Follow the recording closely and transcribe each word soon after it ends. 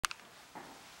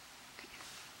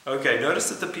Okay, notice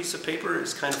that the piece of paper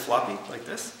is kind of floppy, like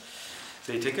this.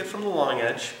 So you take it from the long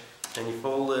edge, and you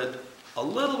fold it a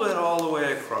little bit all the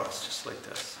way across, just like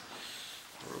this.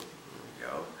 There we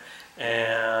go.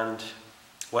 And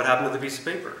what happened to the piece of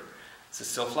paper? Is it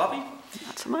still floppy?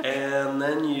 Not so much. And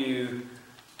then you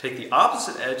take the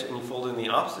opposite edge and you fold it in the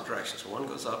opposite direction. So one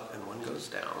goes up and one goes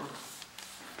down.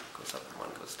 Goes up and one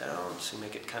goes down. So you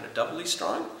make it kind of doubly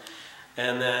strong.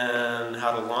 And then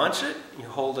how to launch it, you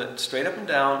hold it straight up and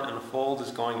down and the fold is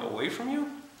going away from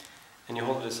you. And you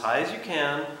hold it as high as you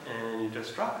can and you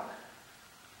just drop it.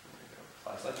 There you go.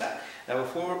 Flies like that. Now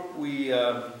before we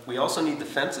also need the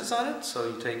fences on it. So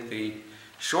you take the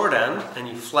short end and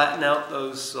you flatten out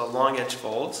those long edge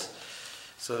folds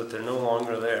so that they're no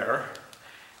longer there.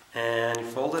 And you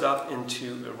fold it up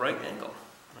into a right angle,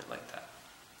 right like that.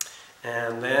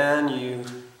 And then you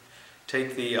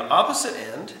take the opposite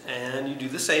end and you do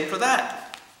the same for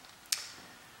that.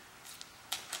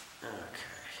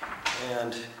 Okay,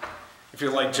 and if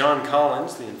you're like John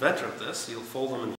Collins, the inventor of this, you'll fold them in